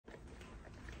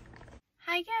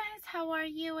Hi guys, how are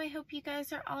you? I hope you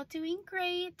guys are all doing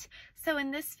great. So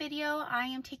in this video, I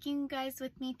am taking you guys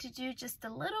with me to do just a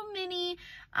little mini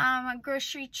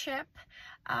grocery trip.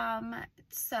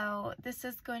 So this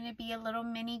is going to be a little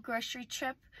mini grocery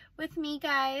trip with me,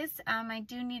 guys. I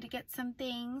do need to get some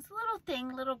things,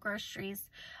 little groceries.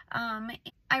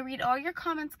 I read all your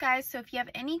comments, guys, so if you have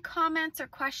any comments or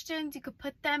questions, you could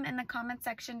put them in the comment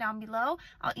section down below.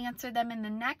 I'll answer them in the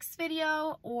next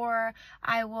video, or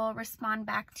I will respond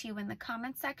back to you in the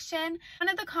comment section. One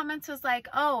of the comments was like,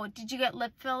 oh, did you get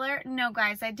lip filler? No,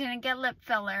 guys, I didn't get lip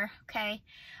filler, okay?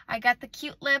 I got the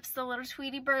cute lips, the little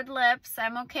Tweety Bird lips.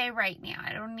 I'm okay right now.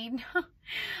 I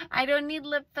don't need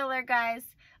lip filler, guys.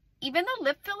 Even the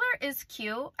lip filler is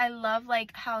cute. I love like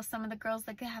how some of the girls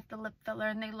like have the lip filler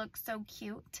and they look so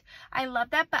cute. I love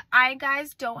that, but I,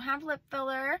 guys, don't have lip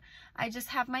filler. I just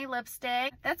have my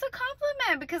lipstick. That's a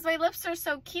compliment because my lips are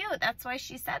so cute. That's why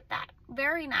she said that.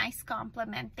 Very nice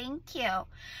compliment. Thank you.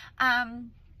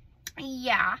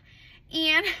 Yeah.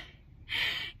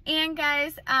 And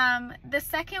guys, the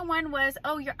second one was,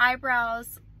 oh, your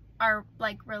eyebrows are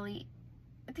like really,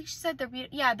 I think she said they're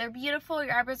beautiful. Yeah, they're beautiful.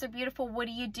 Your eyebrows are beautiful. What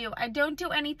do you do? I don't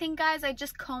do anything, guys. I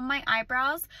just comb my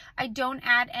eyebrows. I don't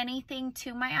add anything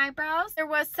to my eyebrows. There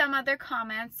was some other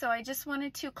comments, so I just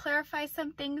wanted to clarify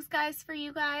some things, guys, for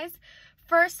you guys.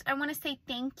 First, I want to say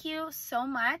thank you so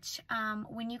much.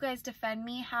 When you guys defend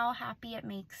me, how happy it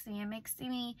makes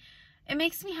me. It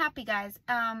makes me happy, guys.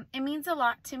 It means a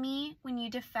lot to me when you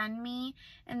defend me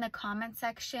in the comment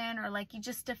section, or like you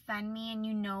just defend me and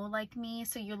you know like me,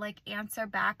 so you like answer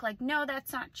back like, no,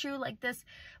 that's not true, like this.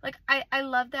 Like I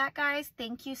love that, guys.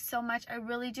 Thank you so much. I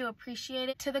really do appreciate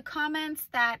it. To the comments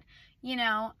that, you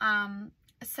know,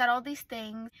 said all these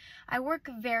things, I work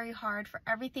very hard for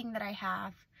everything that I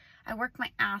have. I work my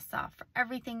ass off for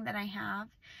everything that I have,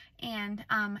 and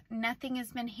nothing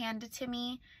has been handed to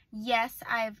me. Yes,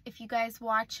 if you guys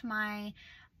watch my,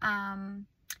 I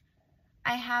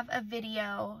have a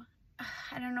video,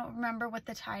 I don't remember what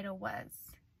the title was.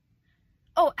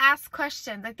 Oh, Ask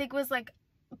Questions. I think it was like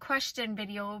a question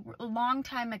video a long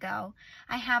time ago.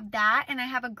 I have that, and I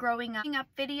have a growing up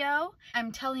video.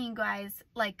 I'm telling you guys,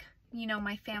 like, you know,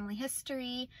 my family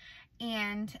history,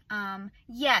 and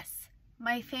yes,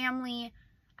 my family,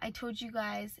 I told you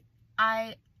guys,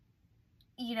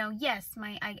 yes,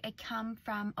 I come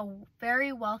from a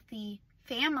very wealthy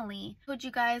family. I told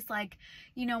you guys, like,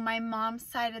 you know, my mom's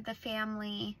side of the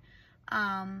family,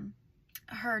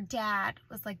 her dad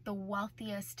was like the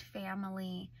wealthiest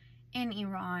family in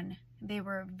Iran. They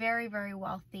were very, very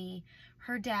wealthy.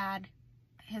 Her dad,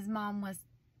 his mom was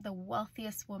the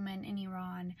wealthiest woman in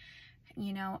Iran.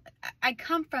 You know, I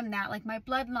come from that, like my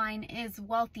bloodline is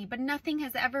wealthy, but nothing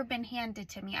has ever been handed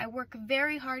to me. I work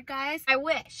very hard, guys. I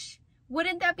wish.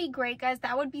 Wouldn't that be great, guys?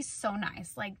 That would be so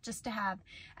nice, like just to have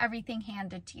everything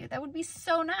handed to you. That would be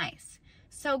so nice.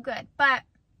 So good. But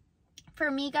for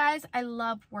me, guys, I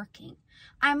love working.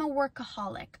 I'm a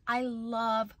workaholic. I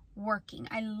love working.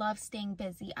 I love staying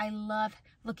busy. I love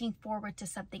looking forward to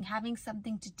something, having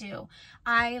something to do.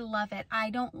 I love it. I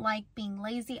don't like being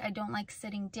lazy. I don't like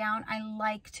sitting down. I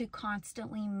like to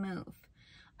constantly move.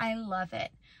 I love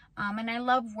it. And I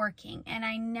love working, and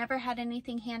I never had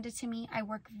anything handed to me. I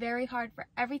work very hard for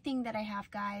everything that I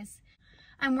have, guys.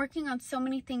 I'm working on so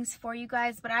many things for you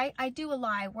guys, but I do a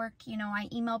lot. I work, you know, I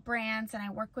email brands and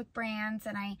I work with brands,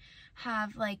 and I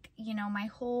have, like, you know, my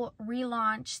whole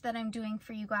relaunch that I'm doing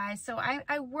for you guys. So I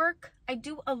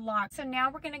do a lot. So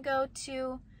now we're going to go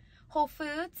to Whole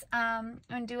Foods and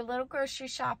do a little grocery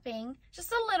shopping. Just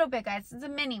a little bit, guys. It's a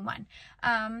mini one.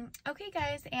 Okay,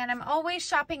 guys, and I'm always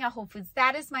shopping at Whole Foods.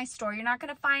 That is my store. You're not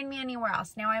going to find me anywhere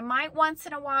else. Now, I might once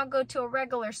in a while go to a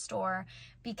regular store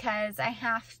because I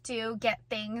have to get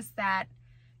things that,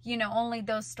 you know, only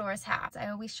those stores have. I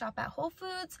always shop at Whole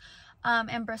Foods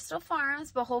and Bristol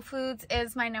Farms, but Whole Foods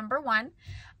is my #1.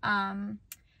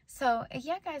 So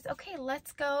yeah, guys, okay,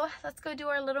 let's go do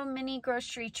our little mini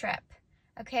grocery trip.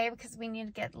 Okay, because we need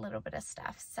to get a little bit of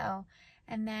stuff. So,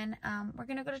 and then we're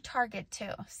gonna go to Target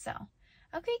too. So,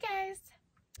 okay, guys.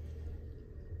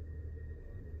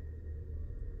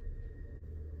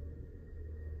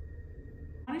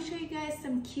 I want to show you guys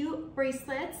some cute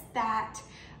bracelets that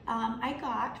I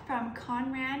got from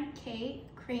Conran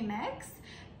Kremix.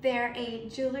 They're a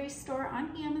jewelry store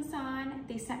on Amazon.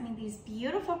 They sent me these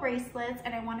beautiful bracelets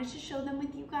and I wanted to show them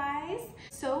with you guys.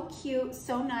 So cute,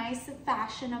 so nice,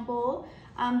 fashionable.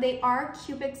 They are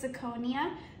cubic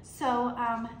zirconia, so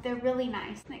they're really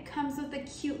nice. And it comes with a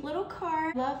cute little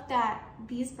card. Love that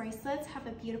these bracelets have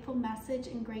a beautiful message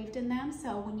engraved in them,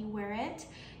 so when you wear it,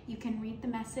 you can read the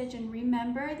message and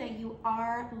remember that you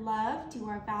are loved, you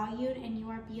are valued, and you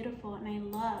are beautiful. And I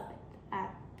love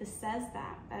that this says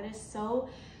that. That is so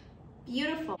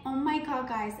beautiful. Oh my God,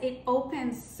 guys, it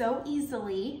opens so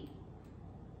easily.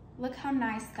 Look how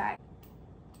nice, guys.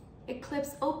 It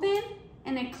clips open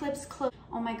and it clips closed.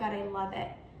 Oh my God, I love it.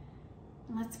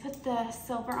 Let's put the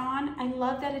silver on. I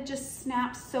love that it just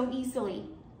snaps so easily.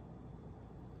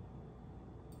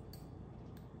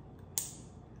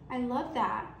 I love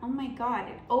that. Oh my God,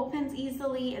 it opens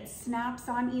easily, it snaps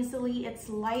on easily, it's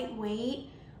lightweight.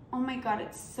 Oh my God,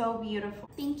 it's so beautiful.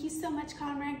 Thank you so much,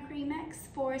 Conran Kremix,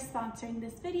 for sponsoring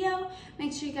this video.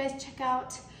 Make sure you guys check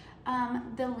out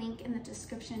the link in the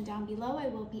description down below. I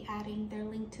will be adding their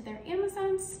link to their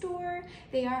Amazon store.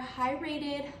 They are high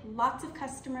rated, lots of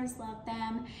customers love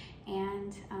them,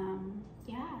 and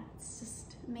yeah, it's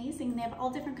just amazing. They have all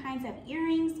different kinds of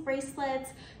earrings, bracelets,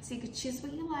 so you could choose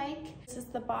what you like. This is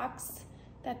the box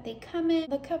that they come in.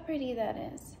 Look how pretty that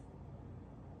is.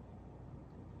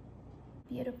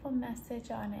 Beautiful message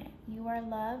on it. You are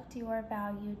loved, you are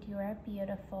valued, you are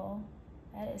beautiful.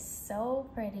 That is so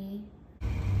pretty.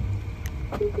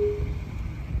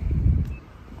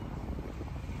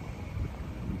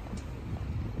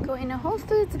 Going to Whole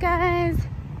Foods, guys.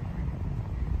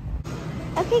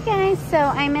 Okay guys, so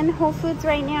I'm in Whole Foods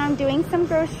right now. I'm doing some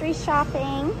grocery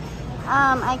shopping.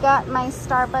 I got my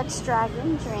Starbucks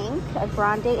Dragon drink, a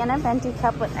grande and a venti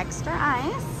cup with extra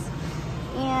ice.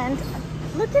 And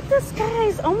look at this,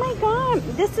 guys. Oh my God,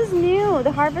 this is new.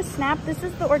 The Harvest Snap. This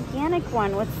is the organic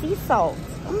one with sea salt.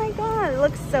 Oh my God, it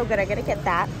looks so good. I gotta get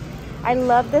that. I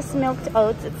love this smoked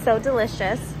oats. It's so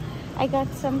delicious. I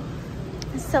got some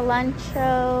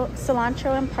cilantro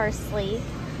and parsley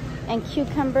and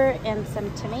cucumber and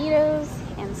some tomatoes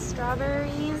and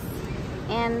strawberries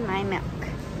and my milk.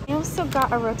 I also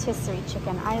got a rotisserie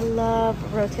chicken. I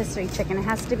love rotisserie chicken. It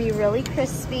has to be really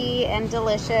crispy and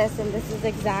delicious, and this is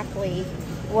exactly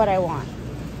what I want.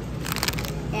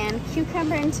 And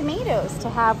cucumber and tomatoes to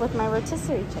have with my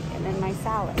rotisserie chicken and my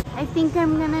salad. I think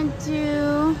I'm gonna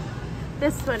do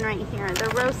this one right here, the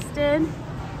roasted.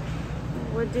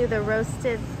 We'll do the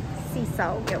roasted sea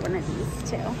salt. Get one of these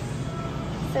too.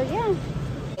 So yeah,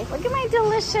 look at my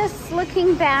delicious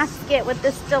looking basket with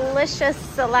this delicious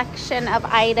selection of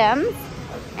items.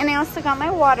 And I also got my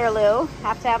Waterloo.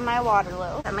 Have to have my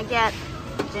Waterloo. I'm gonna get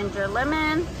ginger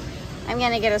lemon. I'm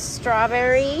gonna get a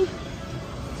strawberry.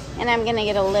 And I'm gonna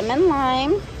get a lemon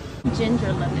lime.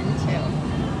 Ginger lemon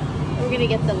too. We're gonna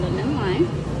get the lemon lime.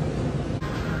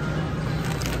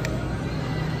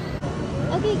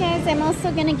 Okay guys, I'm also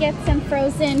gonna get some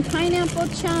frozen pineapple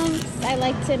chunks. I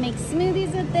like to make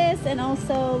smoothies with this, and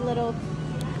also little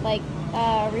like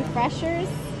refreshers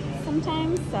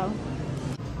sometimes, so.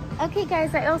 Okay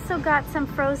guys, I also got some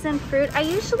frozen fruit. I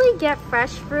usually get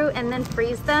fresh fruit and then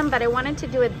freeze them, but I wanted to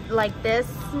do it like this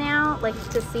now, like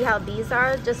to see how these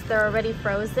are, just they're already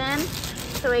frozen.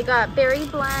 So I got berry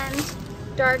blend,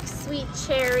 dark sweet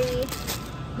cherry,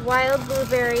 wild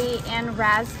blueberry, and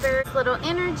raspberry. Little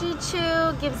energy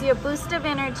chew, gives you a boost of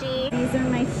energy. These are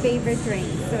my favorite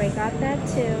drinks, so I got that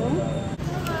too.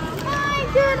 Hi,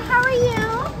 good, how are you?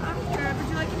 I'm good. Would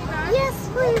you like any bags? Yes,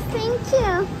 please, thank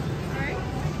you.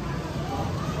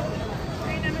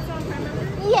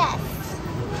 Yes.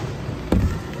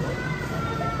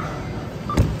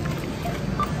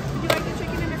 Would you like the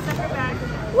chicken in a separate bag?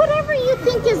 Whatever you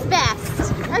think is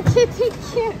best. Okay,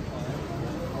 thank you.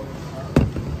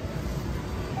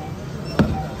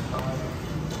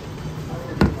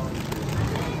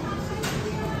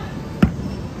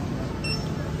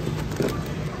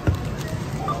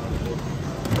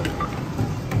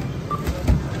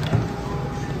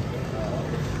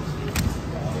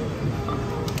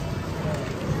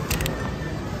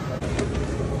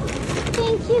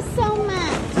 Thank you so much.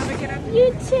 You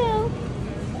too.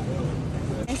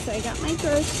 So I got my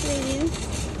groceries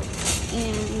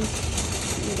and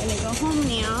I'm gonna go home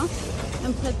now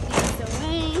and put these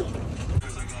away.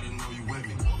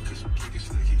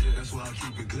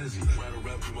 This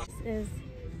is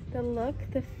the look,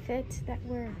 the fit that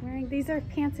we're wearing. These are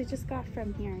pants I just got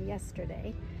from here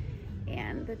yesterday,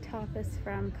 and the top is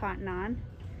from Cotton On.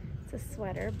 It's a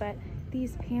sweater, but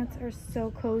these pants are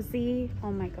so cozy.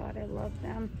 Oh my God, I love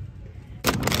them.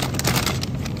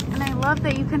 And I love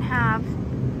that you can have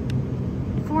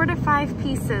 4 to 5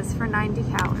 pieces for 90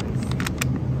 calories.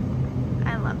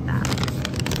 I love that.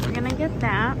 We're gonna get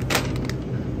that.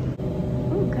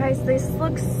 Oh guys, this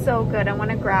looks so good. I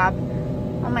wanna grab,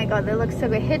 oh my God, they look so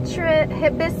good.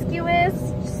 Hibiscus,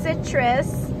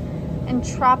 citrus, and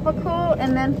tropical,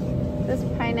 and then this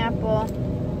pineapple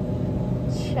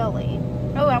chili.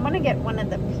 Oh, I wanna get one of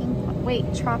the pink ones.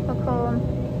 Wait, tropical.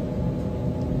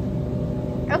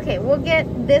 Okay, we'll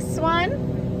get this one.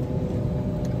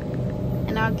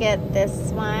 And I'll get this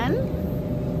one.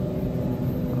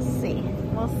 We'll see.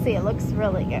 We'll see. It looks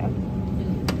really good.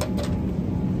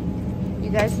 You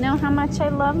guys know how much I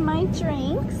love my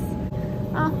drinks.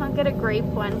 Oh, I'll get a grape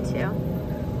one too.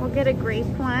 We'll get a grape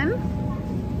one.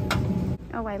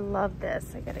 Oh, I love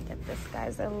this. I gotta get this,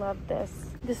 guys. I love this.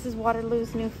 This is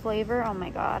Waterloo's new flavor. Oh my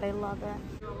God, I love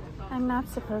it. I'm not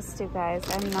supposed to, guys.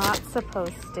 I'm not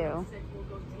supposed to.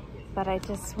 But I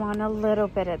just want a little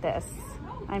bit of this.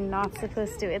 I'm not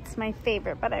supposed to. It's my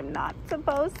favorite, but I'm not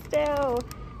supposed to.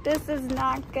 This is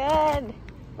not good.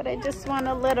 But I just want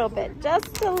a little bit.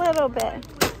 Just a little bit.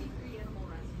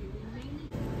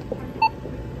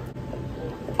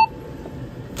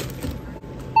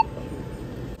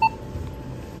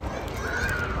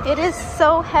 It is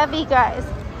so heavy, guys.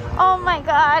 Oh my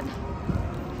God.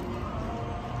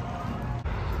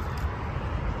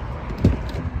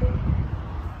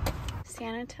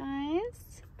 Sanitize.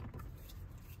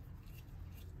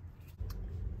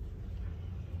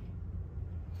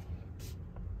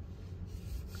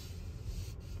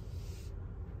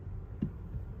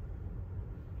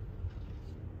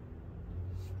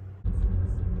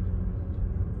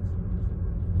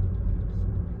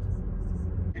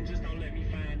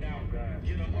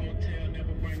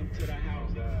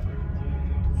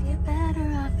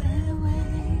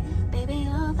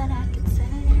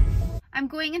 I'm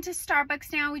going into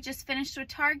Starbucks now. We just finished with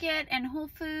Target and Whole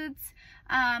Foods.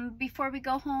 Before we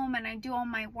go home and I do all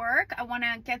my work, I want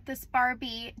to get this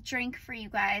Barbie drink for you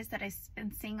guys that I've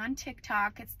been seeing on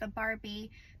TikTok. It's the Barbie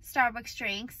Starbucks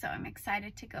drink, so I'm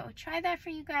excited to go try that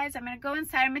for you guys. I'm going to go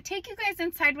inside. I'm going to take you guys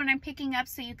inside when I'm picking up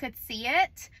so you could see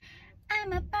it.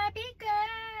 I'm a Barbie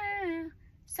girl,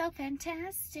 so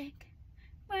fantastic.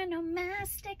 We're no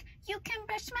mastic. You can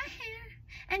brush my hair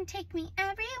and take me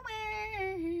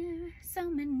everywhere. So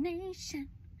nation,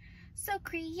 so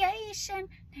creation.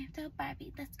 Let's go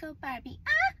Barbie, let's go Barbie.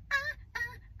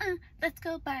 Let's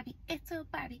go Barbie, it's so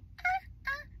Barbie.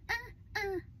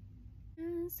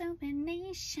 So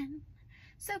nation,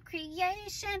 so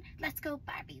creation. Let's go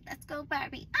Barbie, let's go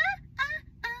Barbie.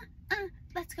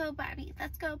 Let's go Barbie,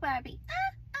 let's go Barbie.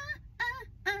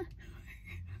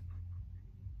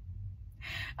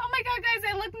 Oh my God, guys,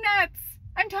 I look nuts.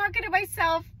 I'm talking to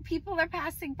myself. People are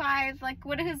passing by. Like,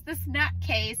 what is this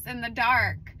nutcase in the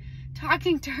dark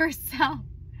talking to herself?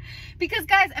 Because,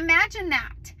 guys, imagine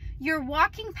that. You're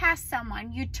walking past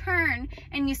someone, you turn,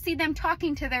 and you see them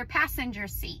talking to their passenger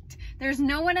seat. There's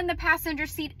no one in the passenger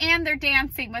seat, and they're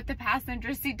dancing with the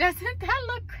passenger seat. Doesn't that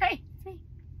look crazy?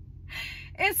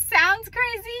 It sounds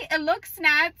crazy. It looks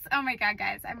nuts. Oh my God,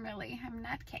 guys, I'm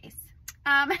nutcase.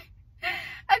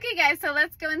 Okay, guys, so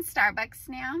let's go in Starbucks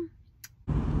now.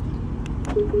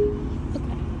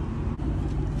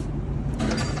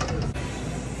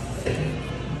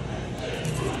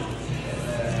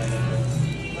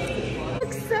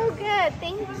 Looks so good.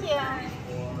 Thank you.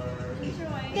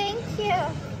 Thank you.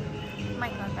 Oh my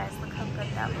God, guys, look how good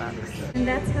that looks. And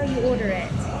that's how you order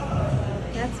it.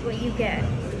 That's what you get.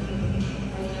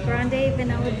 Grande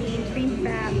vanilla bean cream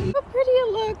fat. How pretty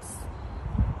it looks.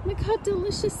 Look how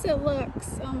delicious it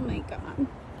looks. Oh my God.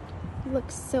 It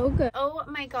looks so good. Oh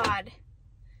my God.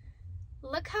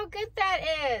 Look how good that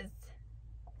is.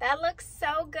 That looks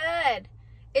so good.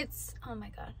 It's, oh my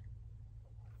God.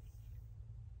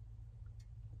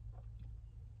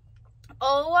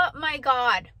 Oh my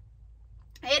God.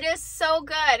 It is so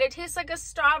good. It tastes like a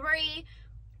strawberry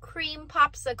cream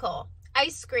popsicle.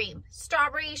 Ice cream.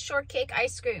 Strawberry shortcake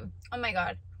ice cream. Oh my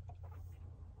God.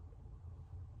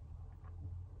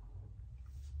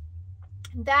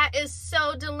 That is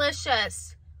so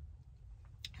delicious.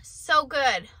 So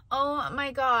good. Oh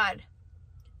my God.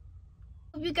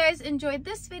 Hope you guys enjoyed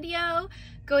this video.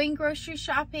 Going grocery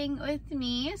shopping with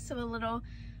me. So a little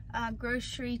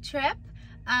grocery trip.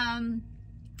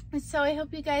 So I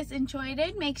hope you guys enjoyed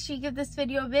it. Make sure you give this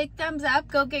video a big thumbs up.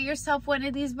 Go get yourself one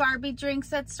of these Barbie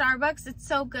drinks at Starbucks. It's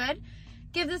so good.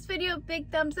 Give this video a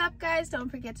big thumbs up, guys. Don't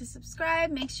forget to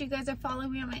subscribe. Make sure you guys are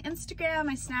following me on my Instagram,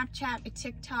 my Snapchat, my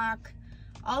TikTok,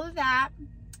 all of that.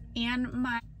 And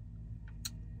my...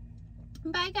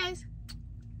 Bye, guys.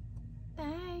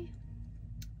 Bye.